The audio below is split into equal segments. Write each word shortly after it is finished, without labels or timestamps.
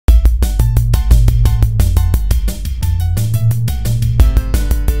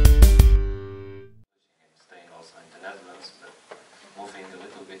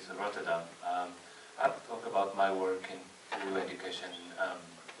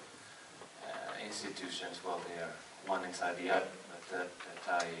institutions, well, they are one inside the other, but that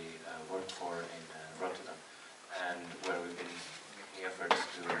I work for in Rotterdam, and where we've been making efforts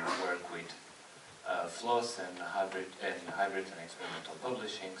to work with floss and hybrid and experimental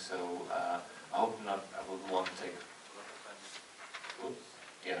publishing. So I hope not. I would want to take a lot of time. Oops.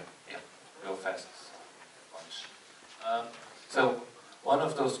 Yeah. Go fast. So one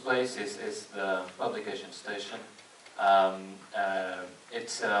of those places is the publication station.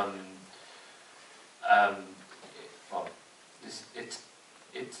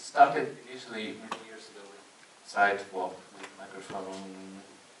 It started initially many years ago inside, well, the microphone.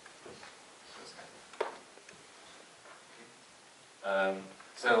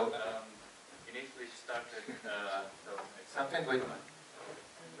 Initially started something with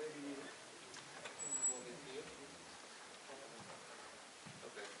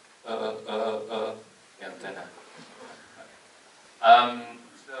antenna.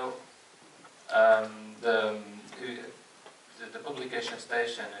 The publication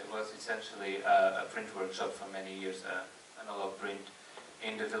station, it was essentially a print workshop for many years, analog print,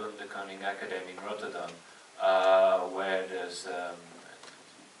 in the Willem de Koning Academy in Rotterdam, where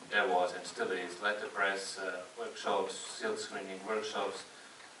there was and still is letterpress workshops, silk screening workshops,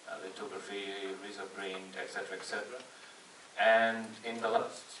 lithography, risoprint, etc., etc. And in the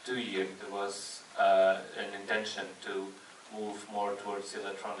last 2 years, there was an intention to move more towards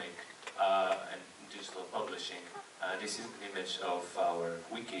electronic and digital publishing. This is an image of our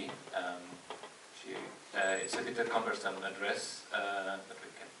wiki. It's a bit of a cumbersome address, but we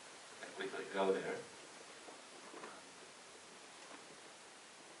can quickly go there.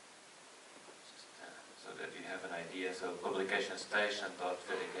 So that you have an idea. So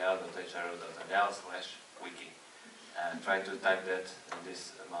publicationstation.vdga.hro.nl/wiki. And try to type that in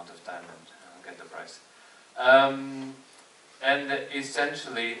this amount of time and get the price. And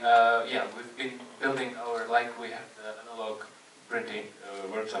essentially, we've been building we have the analog printing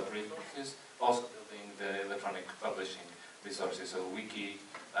workshop resources, also building the electronic publishing resources, so wiki,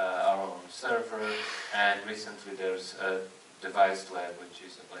 our own server, and recently there's a device lab, which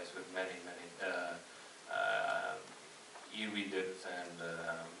is a place with many e-readers and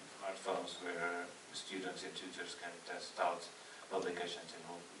smartphones where students and tutors can test out publications in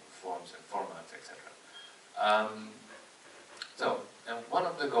all forms and formats, etc. And one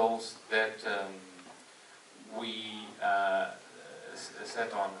of the goals that we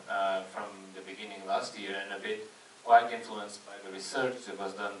set on from the beginning last year, and a bit quite influenced by the research that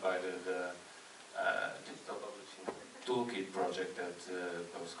was done by the Digital Publishing Toolkit project that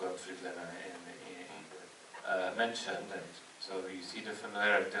both Gottfried mentioned, and so you see the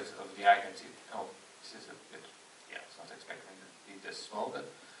familiarity of the icons. Oh, this is a bit, it's not expecting to be this small, but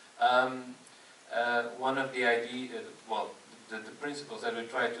one of the ideas, the principles that we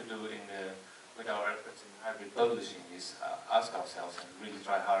try to do with our efforts in hybrid publishing is ask ourselves and really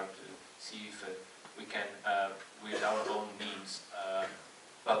try hard to see if we can, with our own means,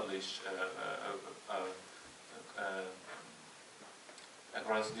 publish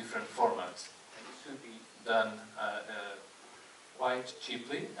across different formats. And it should be done quite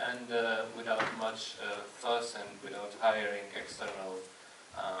cheaply and without much fuss and without hiring external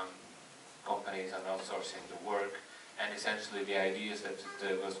companies and outsourcing the work. And essentially the ideas that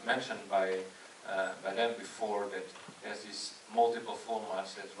was mentioned by them before, that there's these multiple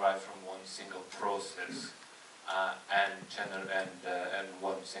formats that derive from one single process and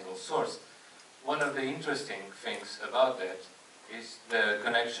one single source. One of the interesting things about that is the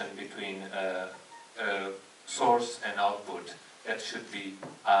connection between source and output that should be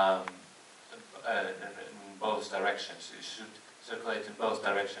in both directions. It should circulate in both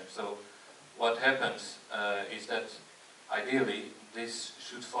directions. So what happens is that ideally this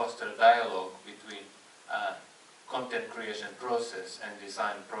should foster a dialogue between content creation process and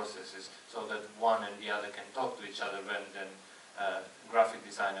design processes, so that one and the other can talk to each other rather than graphic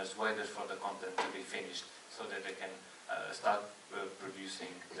designers waited for the content to be finished so that they can start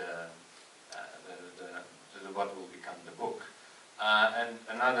producing what will become the book. And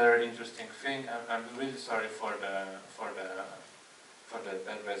another interesting thing, I'm really sorry for the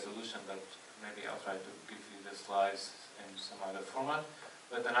bad resolution, but maybe I'll try to give you the slides in some other format.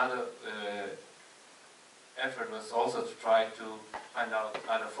 But another effort was also to try to find out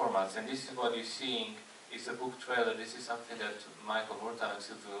other formats, and this is what you're seeing is a book trailer. This is something that Michael Horta and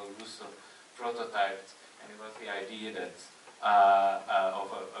Silvio Russo prototyped, and it was the idea that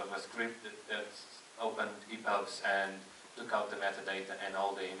of a script that opened EPUBs and took out the metadata and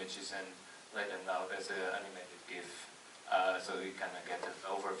all the images and let them out as an animated GIF, so you kind of get an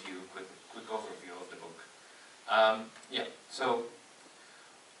overview, quick overview of the book. So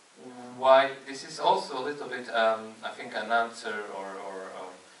why this is also a little bit, I think, an answer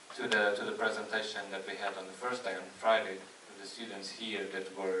to the presentation that we had on the first day on Friday with the students here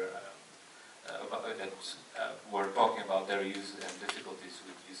that were talking about their use and difficulties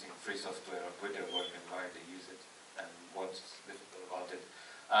with using free software with their work and why they use it and what's difficult about it.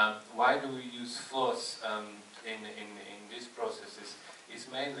 Why do we use floss in these processes? Is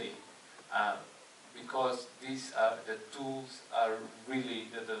mainly because these the tools are really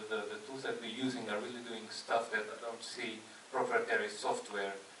the tools that we're using are really doing stuff that I don't see proprietary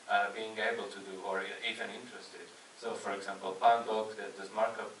software being able to do or even interested. So, for example, Pandoc that does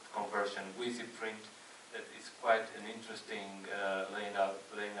markup conversion, WYSIPRINT that is quite an interesting layout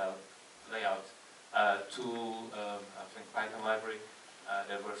tool. I think Python library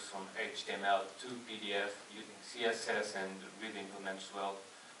that works from HTML to PDF using CSS and really implements well.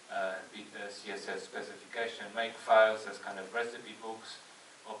 CSS specification, make files as kind of recipe books,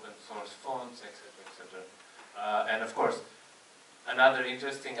 open source fonts, etc., etc. And of course, another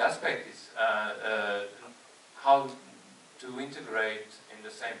interesting aspect is how to integrate in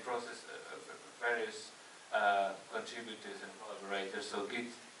the same process various contributors and collaborators. So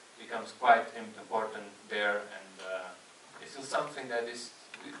Git becomes quite important there, and it's still something that is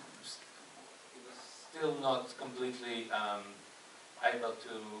still not completely able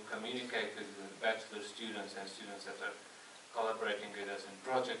to communicate with the bachelor students and students that are collaborating with us in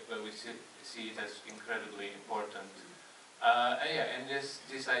project, but we see it as incredibly important. And this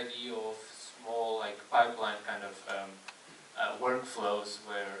idea of small, like pipeline kind of workflows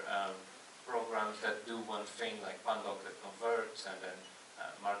where programs that do one thing, like Pandoc that converts, and then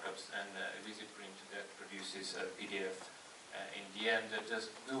markups, and WYSIPRINT that produces a PDF. In the end, that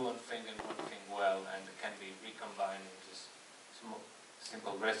just do one thing and one thing well, and can be recombined into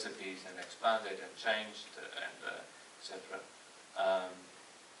simple recipes and expanded and changed and etc.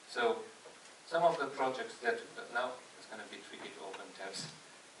 So some of the projects that now it's going to be tricky to open tabs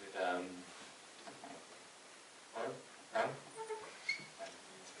with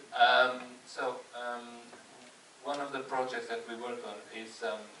one of the projects that we work on is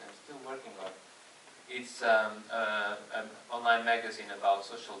and still working on. It's an online magazine about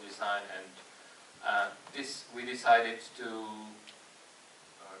social design, and we decided to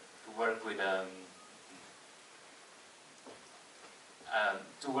work with a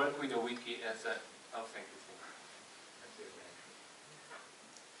wiki as a thank you.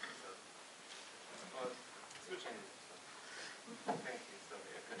 Thank you.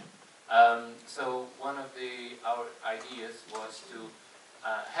 Sorry. So one of our ideas was to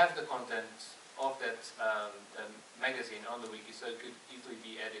have the content of that magazine on the wiki, so it could easily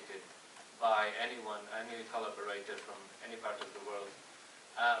be edited by anyone, any collaborator from any part of the world.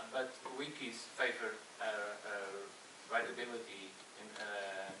 But wikis favor writability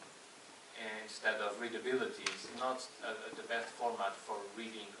instead of readability. It's not the best format for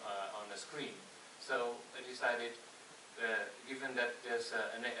reading on a screen. So I decided, given that there's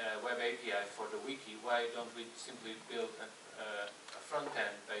a web API for the wiki, why don't we simply build a front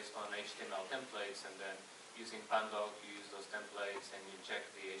end based on HTML templates, and then using Pandoc you use those templates and you check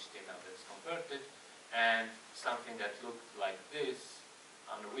the HTML that's converted, and something that looked like this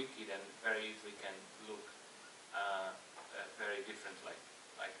on the wiki then very easily can look very different, like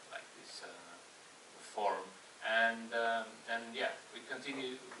this form. And yeah, we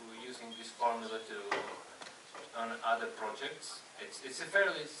continue using this formula on other projects. It's a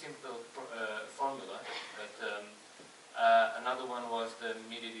fairly simple formula, but another one was the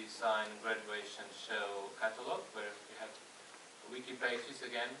media design graduation show catalog, where we have wiki pages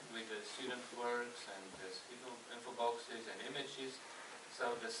again with the student works and the info boxes and images.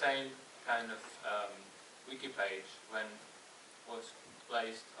 So the same kind of wiki page, when was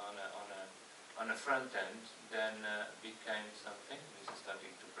placed on a front end, then became something. This is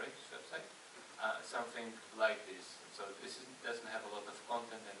starting to break this website. Something like this. So this doesn't have a lot of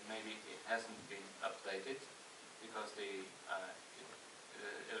content, and maybe it hasn't been updated because the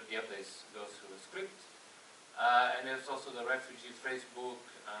updates go through a script. And there's also the refugee phrasebook,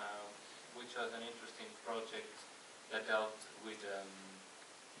 which was an interesting project that dealt with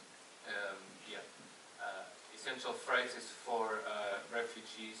essential phrases for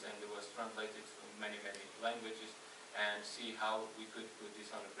refugees, and it was translated from many languages, and see how we could put this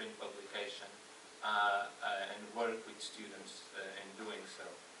on a print publication and work with students in doing so,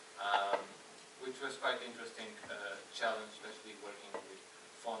 which was quite interesting challenge, especially working with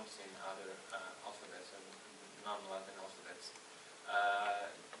fonts in other alphabets and non-Latin alphabets,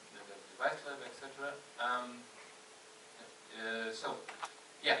 the device lab, etc. So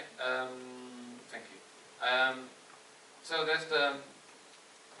yeah, thank you. So there's the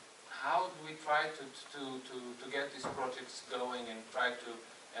how do we try to get these projects going and try to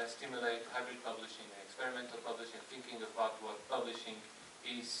stimulate hybrid publishing and experimental publishing, thinking about what publishing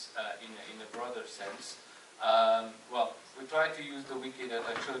is in a broader sense. Well, we try to use the wiki that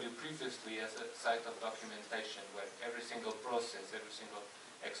I showed you previously as a site of documentation where every single process, every single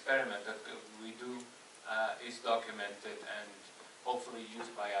experiment that we do is documented and hopefully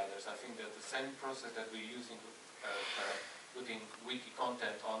used by others. I think that the same process that we're using putting wiki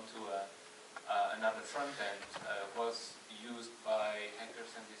content onto another front end was used by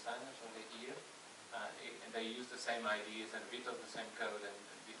hackers and designers over here. And they used the same ideas and a bit of the same code and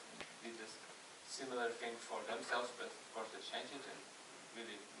did this similar thing for themselves, but of course they changed it and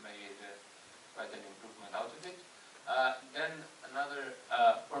really made quite an improvement out of it. Then another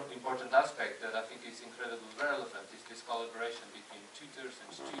important aspect that I think is incredibly relevant is this collaboration between tutors and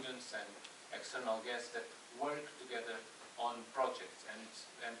students and external guests that work together on projects and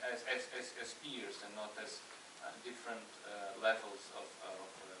as peers and not as different levels of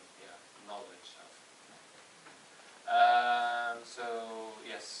knowledge. So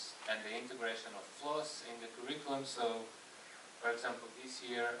yes, and the integration of flows in the curriculum. So, for example, this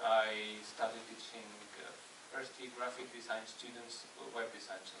year I started teaching first year graphic design students web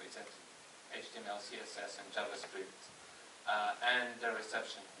design. So it's at HTML, CSS, and JavaScript, and the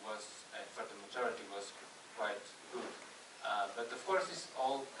reception was, for the majority, was quite good. But of course, this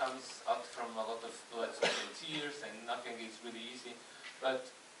all comes out from a lot of blood, sweat, and tears, and nothing is really easy. But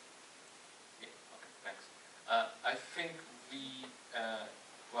yeah, okay, thanks. I think we,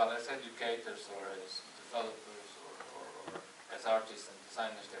 well, as educators or as developers or as artists and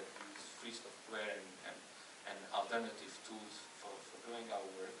designers that use free software and alternative tools for doing our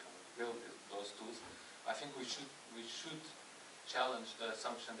work and build those tools, I think we should challenge the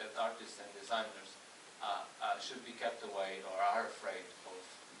assumption that artists and designers should be kept away or are afraid of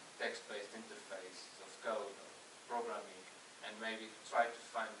text-based interface, of code, of programming, and maybe try to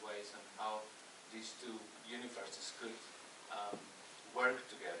find ways on how these two universes could work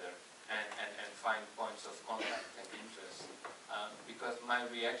together and find points of contact and interest. Because my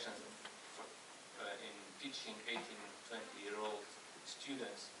reactions in teaching 18, 20-year-old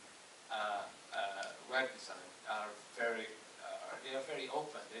students web design are they are very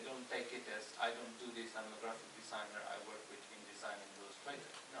open. They don't take it as, I don't do this, I'm a graphic designer, I work with InDesign and Illustrator.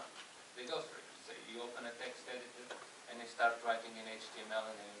 No, they go for it. So you open a text editor and you start writing in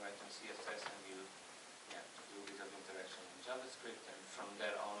HTML and then you write in CSS and you do a bit of interaction in JavaScript, and from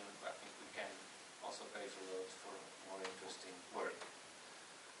there on I think we can also pave the road for more interesting work.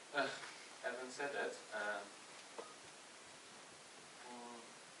 Having said that,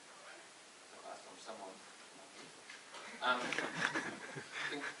 the last from someone.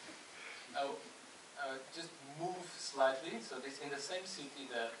 Just move slightly. So this in the same city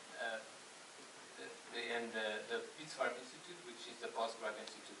that the Pittsburgh Institute, which is the postgrad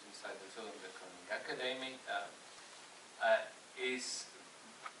institute inside the Film Economic Academy, is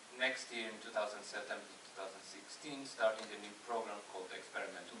next year in 2016 starting a new program called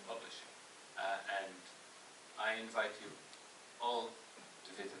Experimental Publishing. And I invite you all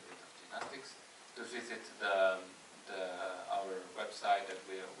to visit a bit of gymnastics, to visit our website where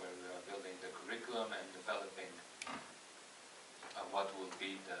we are building the curriculum and developing what will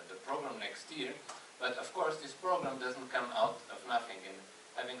be the program next year. But of course this program doesn't come out of nothing, and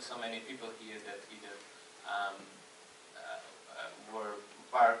having so many people here that either were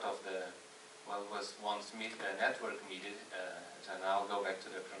part of what was once network media, and I'll go back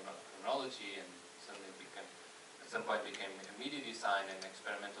to the chronology, and suddenly at some point became media design and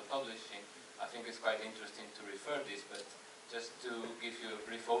experimental publishing. I think it's quite interesting to refer this, but just to give you a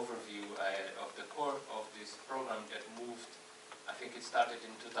brief overview of the core of this program that moved, I think it started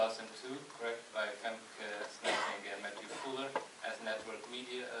in 2002, correct, by Femke Snelling and Matthew Fuller as network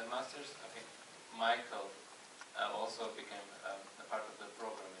media masters. I think Michael also became a part of the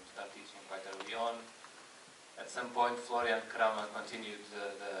program and started teaching quite early on. At some point, Florian Kramer continued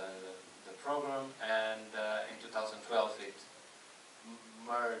the program, and in 2012 it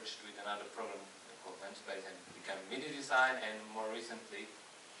merged with another program called MSpace and became media design, and more recently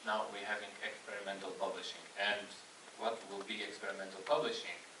now we're having experimental publishing. And what will be experimental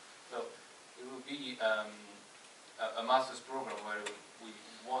publishing? So it will be a master's program where we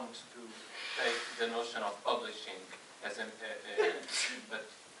want to take the notion of publishing as but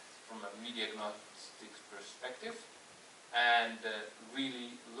from a media agnostic perspective, and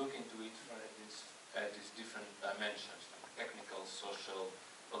really look into it from these different dimensions, like technical, social,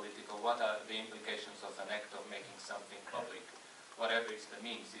 political. What are the implications of an act of making something public, whatever is the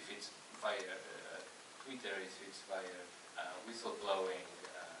means, if it's via Twitter, if it's via whistleblowing,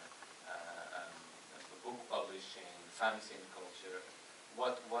 fanzine culture.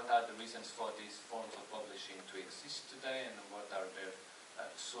 What are the reasons for these forms of publishing to exist today, and what are their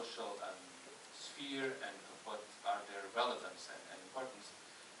social sphere, and what are their relevance and importance,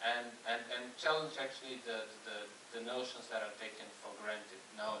 and challenge actually the notions that are taken for granted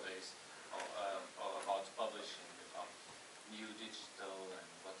nowadays about publishing, about new digital and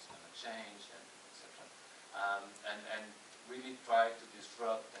what's going to change, and etc. And really try to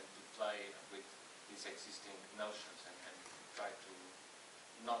disrupt and to play with these existing notions, and try to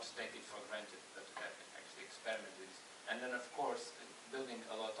not take it for granted, but actually experiment with it. And then, of course, building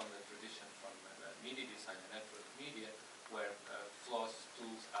a lot on the tradition from media design and network media, where flows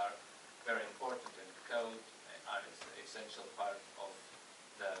tools are very important, and code are an essential part of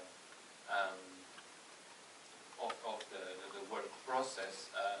the the work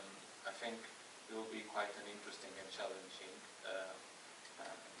process. I think it will be quite an interesting and challenging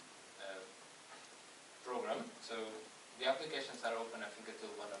program. So the applications are open, I think,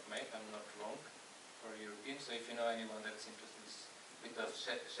 until 1 of May, if I'm not wrong, for Europeans. So if you know anyone that's interested, it's a bit of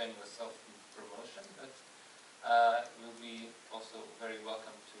shameless self-promotion, but we'll be also very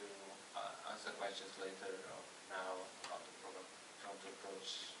welcome to answer questions later or now about the program. If you want to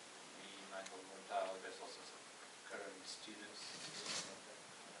approach me, Michael Mortal, there's also some current students.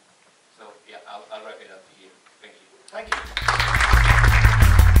 So yeah, I'll wrap it up here. Thank you. Thank you.